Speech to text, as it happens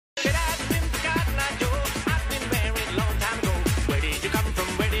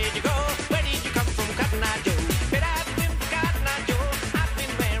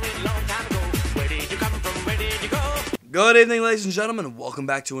Good evening, ladies and gentlemen, and welcome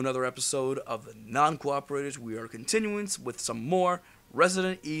back to another episode of the Non-Cooperators. We are continuing with some more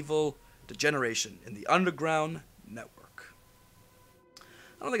Resident Evil Degeneration in the Underground Network.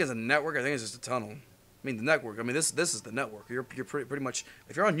 I don't think it's a network, I think it's just a tunnel. I mean, the network, this is the network. You're pretty much,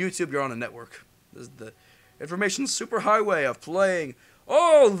 if you're on YouTube, you're on a network. This is the information superhighway of playing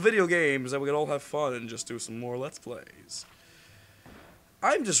all video games that we can all have fun and just do some more Let's Plays.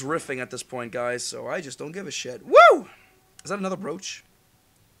 I'm just riffing at this point, guys, so I just don't give a shit. Woo! Is that another brooch?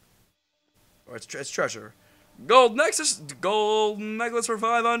 Or it's treasure. Gold necklace for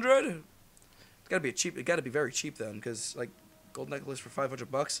 500. It's gotta be cheap. It gotta be very cheap then, because like gold necklace for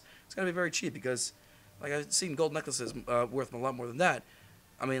 $500. It's gotta be very cheap because like I've seen gold necklaces worth a lot more than that.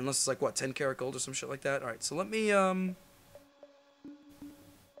 I mean, unless it's like what 10 karat gold or some shit like that. All right, so let me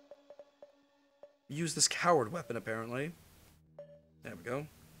use this coward weapon apparently. There we go.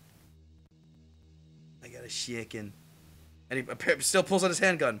 I got a shaken. And he still pulls out his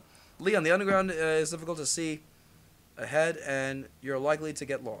handgun. Leon, the underground is difficult to see ahead, and you're likely to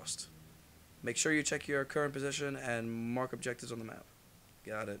get lost. Make sure you check your current position and mark objectives on the map.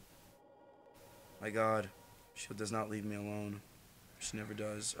 Got it. My God. She does not leave me alone. She never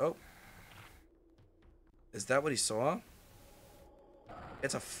does. Oh. Is that what he saw?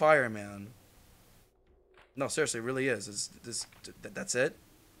 It's a fireman. No, seriously, it really is. That's it?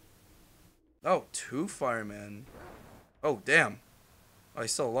 Oh, 2 firemen. Oh, damn. Oh,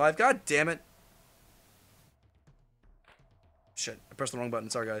 he's still alive? God damn it. Shit, I pressed the wrong button.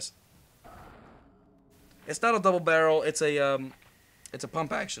 Sorry, guys. It's not a double barrel. It's a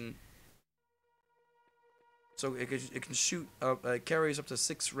pump action. So it can shoot up. It carries up to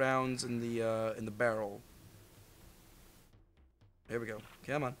 6 rounds in the barrel. Here we go.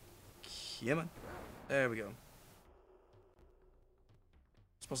 Come on. Come on. There we go.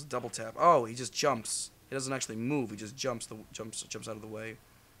 Supposed to double tap. Oh, he just jumps. He doesn't actually move. He just jumps out of the way.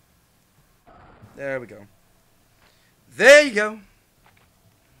 There we go. There you go.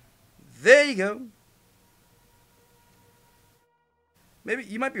 There you go. Maybe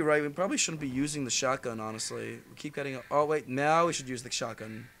you might be right. We probably shouldn't be using the shotgun, honestly. We keep getting. Oh wait, now we should use the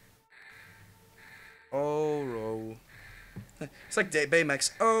shotgun. Oh no. It's like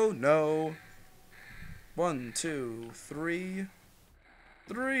Baymax. Oh no. 1, 2, 3.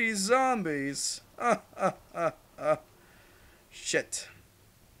 3 zombies. Shit.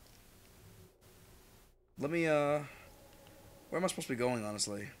 Let me, where am I supposed to be going,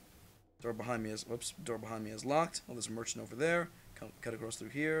 honestly? Door behind me is, whoops, door behind me is locked. Oh, there's a merchant over there. Cut across through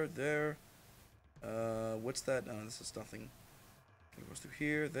here, there. What's that? No, this is nothing. Cut across through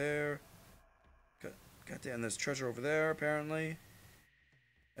here, there. Goddamn, there's treasure over there, apparently.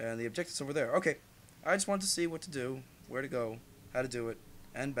 And the objective's over there. Okay. I just wanted to see what to do, where to go, how to do it,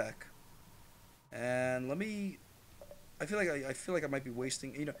 and back. And let me. I feel like I might be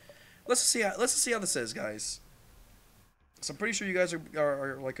wasting. You know, let's see how this is, guys. So I'm pretty sure you guys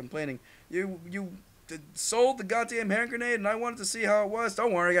are like complaining. You sold the goddamn hand grenade, and I wanted to see how it was.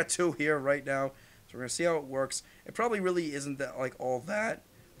 Don't worry, I got 2 here right now, so we're gonna see how it works. It probably really isn't that like all that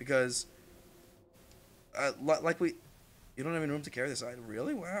because, like you don't have any room to carry this item.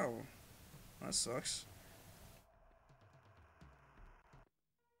 Really? Wow. That sucks.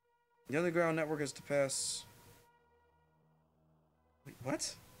 The underground network is to pass. Wait,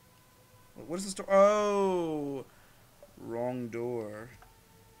 what? What is this door? Oh! Wrong door.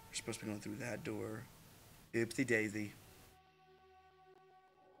 We're supposed to be going through that door. Oopsie daisy.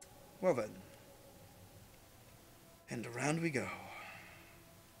 Well then. And around we go.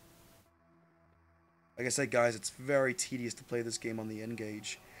 Like I said, guys, it's very tedious to play this game on the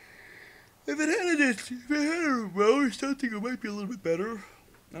N-Gauge. If it had a row or something, it might be a little bit better.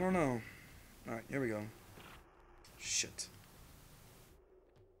 I don't know. Alright, here we go. Shit.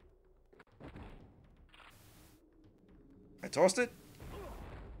 I tossed it.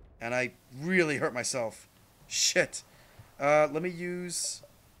 And I really hurt myself. Shit. Let me use...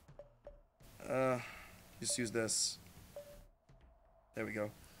 just use this. There we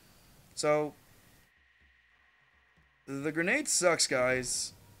go. So... The grenade sucks,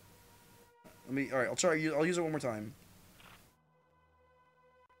 guys. Alright, I'll use it one more time.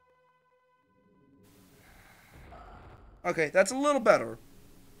 Okay, that's a little better.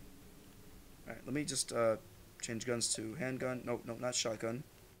 Alright, let me just, change guns to handgun. No, not shotgun.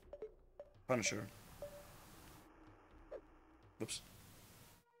 Punisher. Whoops.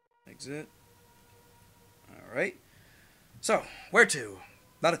 Exit. Alright. So, where to?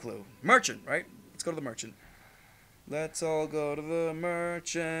 Not a clue. Merchant, right? Let's go to the merchant. Let's all go to the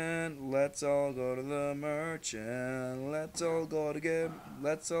merchant. Let's all go to the merchant. Let's all go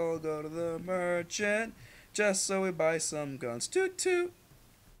to the merchant. Just so we buy some guns. Toot toot.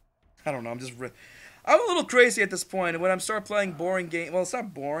 I don't know. I'm a little crazy at this point. And when I start playing boring game, well, it's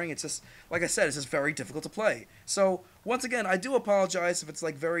not boring. It's just like I said, it's just very difficult to play. So once again, I do apologize if it's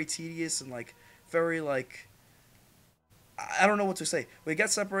like very tedious and like very like I don't know what to say. We get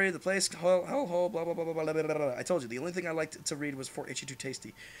separated. The place hell blah blah blah blah blah blah blah. I told you the only thing I liked to read was For Itchy Too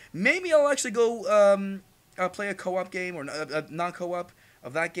Tasty. Maybe I'll actually go play a co-op game or a non-co-op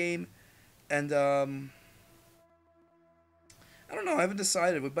of that game, and I don't know. I haven't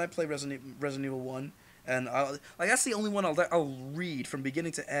decided. We might play Resident Evil 1. And that's the only one I'll read from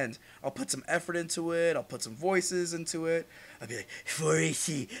beginning to end. I'll put some effort into it. I'll put some voices into it. I'll be like, for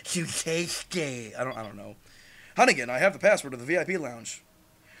easy, you tasty. I don't know. Hunnigan, I have the password to the VIP lounge.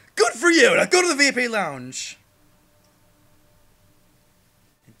 Good for you. Now go to the VIP lounge.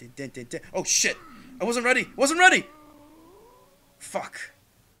 Oh shit! I wasn't ready. Fuck.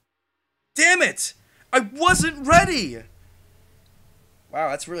 Damn it! I wasn't ready. Wow,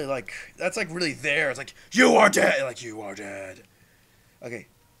 that's like really there. It's like, you are dead. Like, you are dead. Okay,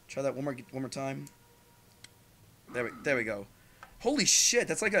 try that one more time. There we go. Holy shit,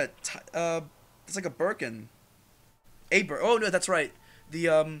 that's like a Birkin. Oh no, that's right.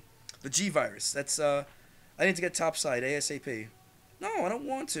 The G virus. That's I need to get topside ASAP. No, I don't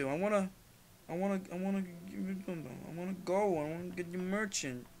want to. I wanna go. I wanna get your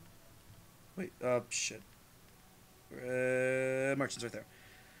merchant. Wait, shit. Merchant's right there.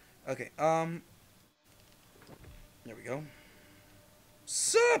 Okay, there we go.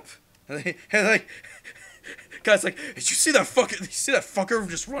 Sup? Like, guys, like, did you see that fucker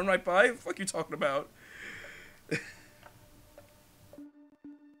just run right by? What the fuck are you talking about?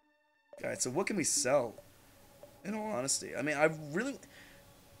 Guys, so what can we sell? In all honesty, I mean, I really.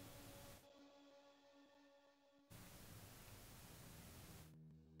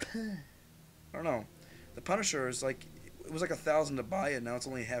 I don't know. The Punisher is like, it was like $1,000 to buy it. Now it's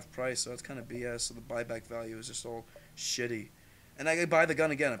only half price, so it's kind of BS. So the buyback value is just all shitty. And I could buy the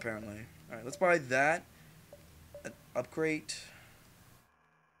gun again, apparently. All right, let's buy that. An upgrade.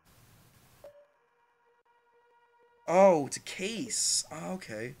 Oh, it's a case. Oh,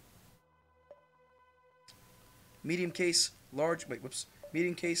 okay. Medium case, large. Wait, whoops.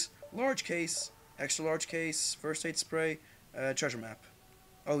 Medium case, large case, extra large case, first aid spray, treasure map.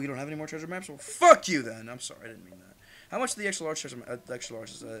 Oh, you don't have any more treasure maps? Well, fuck you then. I'm sorry, I didn't mean that. How much the extra large treasure map? The extra large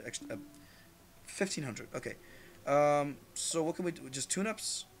is 1,500. Okay. So what can we do? Just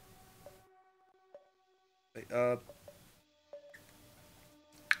tune-ups? Wait, huh.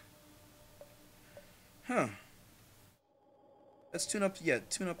 Let's tune up. Yeah,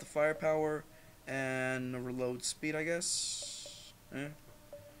 tune up the firepower and the reload speed, I guess.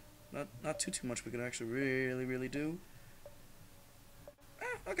 Not too much. We can actually really do.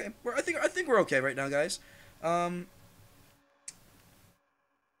 Okay. I think we're okay right now, guys. Yeah,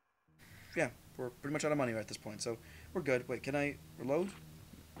 we're pretty much out of money right at this point, so we're good. Wait, can I reload?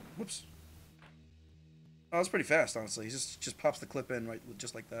 Whoops. Oh, it's pretty fast, honestly. He just pops the clip in right,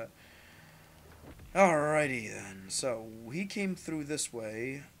 just like that. Alrighty then. So he came through this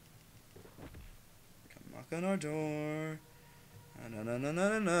way. Come knock on our door.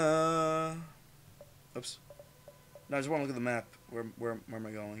 Na. Oops. No, I just want to look at the map. Where am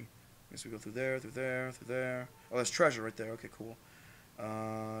I going? I guess we go through there, through there, through there. Oh, there's treasure right there. Okay, cool.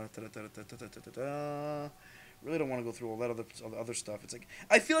 Really don't want to go through all that other stuff. It's like,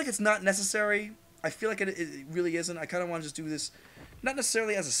 I feel like it's not necessary. I feel like it really isn't. I kind of want to just do this, not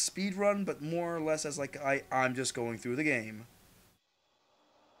necessarily as a speed run, but more or less as like I'm just going through the game.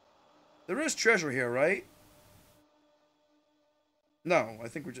 There is treasure here, right? No, I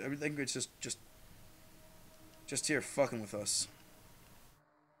think it's just here fucking with us.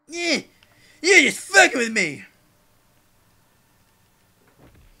 Yeah, you're fucking with me.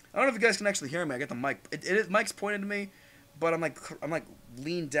 I don't know if you guys can actually hear me. I got the mic. Mic's pointed to me, but I'm like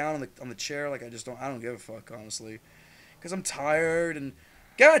leaned down on the chair. Like I don't give a fuck, honestly, because I'm tired and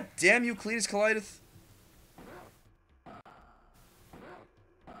god damn you, Cletus Collideth.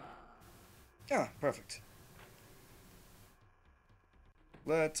 Yeah, perfect.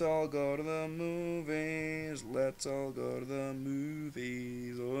 Let's all go to the movies. Let's all go to the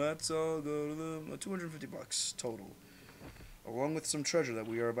movies. Let's all go to the $250 total. Along with some treasure that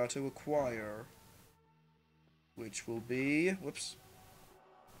we are about to acquire. Which will be... Whoops.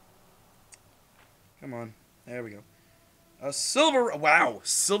 Come on. There we go. A silver... Wow!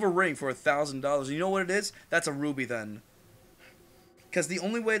 Silver ring for $1,000. You know what it is? That's a ruby then. Because the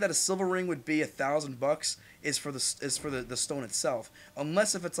only way that a silver ring would be $1,000 is for the stone itself.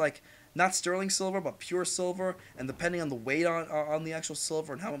 Unless if it's like... Not sterling silver, but pure silver. And depending on the weight on the actual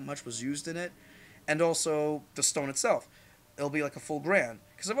silver and how much was used in it. and also the stone itself. It'll be like a full grand.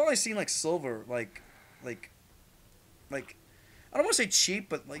 Because I've only seen like silver, like, I don't want to say cheap,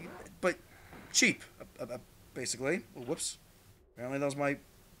 but cheap, basically. Oh, whoops. Apparently that was my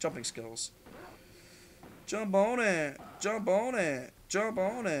jumping skills. Jump on it, jump on it, jump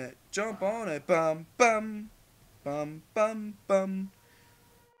on it, jump on it, bum, bum, bum, bum, bum.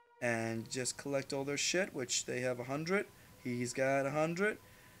 And just collect all their shit, which they have 100. He's got 100.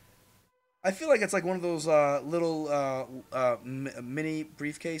 I feel like it's like one of those little mini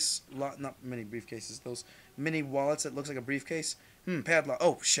briefcase, not mini briefcases, those mini wallets that looks like a briefcase. Padlock.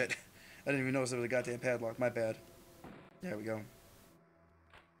 Oh, shit. I didn't even notice there was a goddamn padlock. My bad. There we go.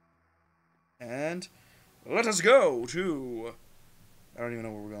 And let us go to... I don't even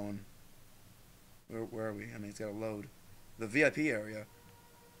know where we're going. Where are we? I mean, it's got to load. The VIP area.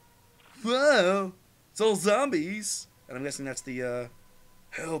 Whoa! It's all zombies! And I'm guessing that's the,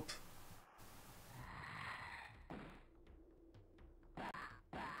 help.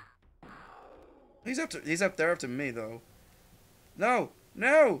 He's up there after me, though. No!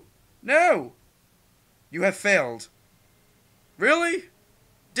 No! No! You have failed. Really?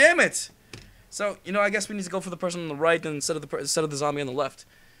 Damn it! So, you know, I guess we need to go for the person on the right instead of the zombie on the left.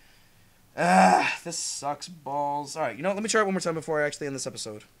 Ah, this sucks balls. Alright, you know, let me try it one more time before I actually end this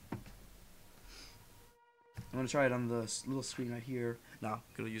episode. I'm gonna try it on the little screen right here. No, I'm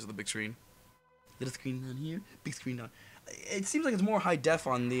gonna use the big screen. Little screen down here, big screen down. It seems like it's more high def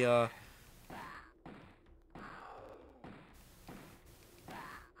on the,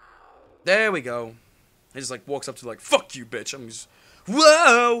 There we go. He just like walks up to like, fuck you, bitch. I'm just,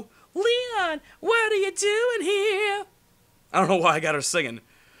 whoa, Leon, what are you doing here? I don't know why I got her singing.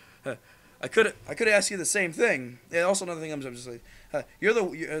 I could ask you the same thing. Yeah. Also another thing, I'm just like,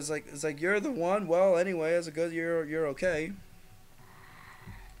 it's like you're the one. Well, anyway, as a good, you're okay.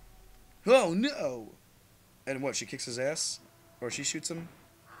 Oh no! And what? She kicks his ass, or she shoots him?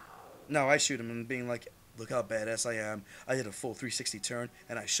 No, I shoot him and being like, look how badass I am. I did a full 360 turn,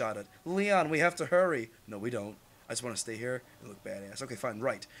 and I shot it. Leon, we have to hurry. No, we don't. I just want to stay here and look badass. Okay, fine,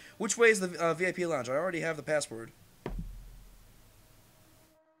 right. Which way is the VIP lounge? I already have the password.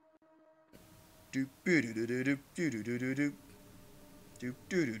 Doop doo doo doo doo doo doo doo doo doo doop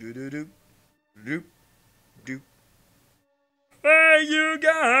doo doo doo doo doo doop doop. Hey, you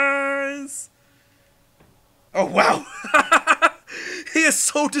guys! Oh wow! He is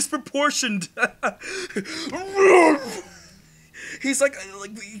so disproportioned. He's like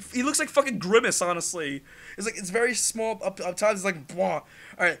he looks like fucking Grimace. Honestly, it's very small. Up times it's like blah. All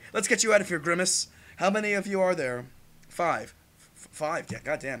right, let's get you out of here, Grimace. How many of you are there? 5. 5. Yeah,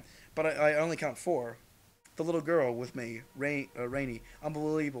 goddamn. But I only count 4. The little girl with me, Rainy.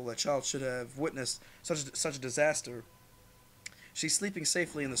 Unbelievable. That child should have witnessed such a disaster. She's sleeping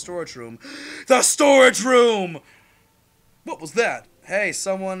safely in the storage room. The storage room! What was that? Hey,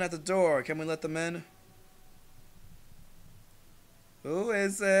 someone at the door. Can we let them in? Who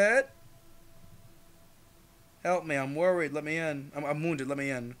is it? Help me. I'm worried. Let me in. I'm wounded. Let me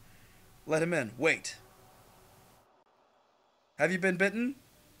in. Let him in. Wait. Have you been bitten?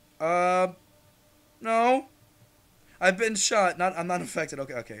 No. I've been shot. I'm not infected.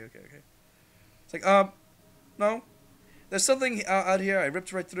 Okay. It's like, no. There's something out here. I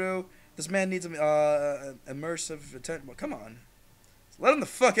ripped right through. This man needs immersive attention. Well, come on. Let him the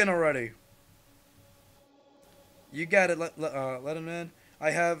fuck in already. You got it. Let him in.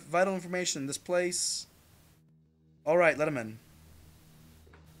 I have vital information. This place. Alright, let him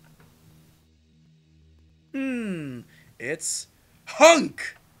in. It's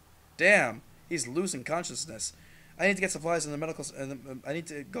Hunk! Damn. He's losing consciousness. I need to get supplies in the medical. I need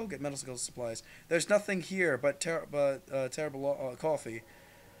to go get medical supplies. There's nothing here but terrible coffee.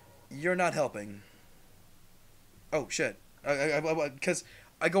 You're not helping. Oh shit! Because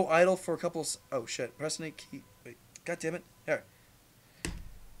I go idle for a couple. Oh shit! Press any key. Wait. God damn it! Here.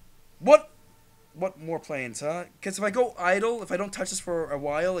 What? What more planes, huh? Because if I go idle, if I don't touch this for a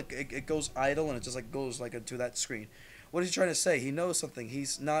while, it goes idle and it just like goes like into that screen. What is he trying to say? He knows something.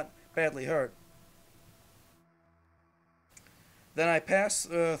 He's not badly hurt. Then I pass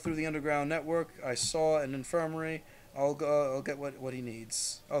through the underground network. I saw an infirmary. I'll get what he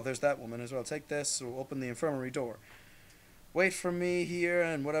needs. Oh, there's that woman as well. Take this. We'll open the infirmary door. Wait for me here,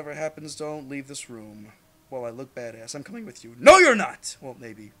 and whatever happens, don't leave this room. Well, I look badass. I'm coming with you. No, you're not! Well,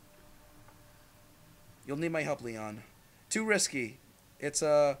 maybe. You'll need my help, Leon. Too risky. It's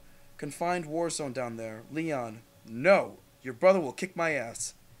a confined war zone down there. Leon, no. Your brother will kick my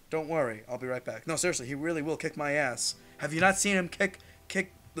ass. Don't worry. I'll be right back. No, seriously, he really will kick my ass. Have you not seen him kick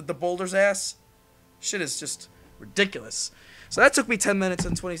the boulder's ass? Shit is just Ridiculous. So that took me 10 minutes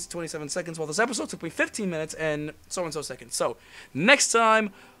and 27 seconds, while this episode took me 15 minutes and so seconds. So next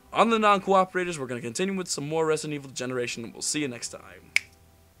time on the Non-Cooperators, we're going to continue with some more Resident Evil Degeneration. We'll see you next time.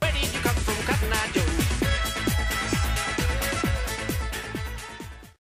 Where did you come from, Cotton Eye Joe?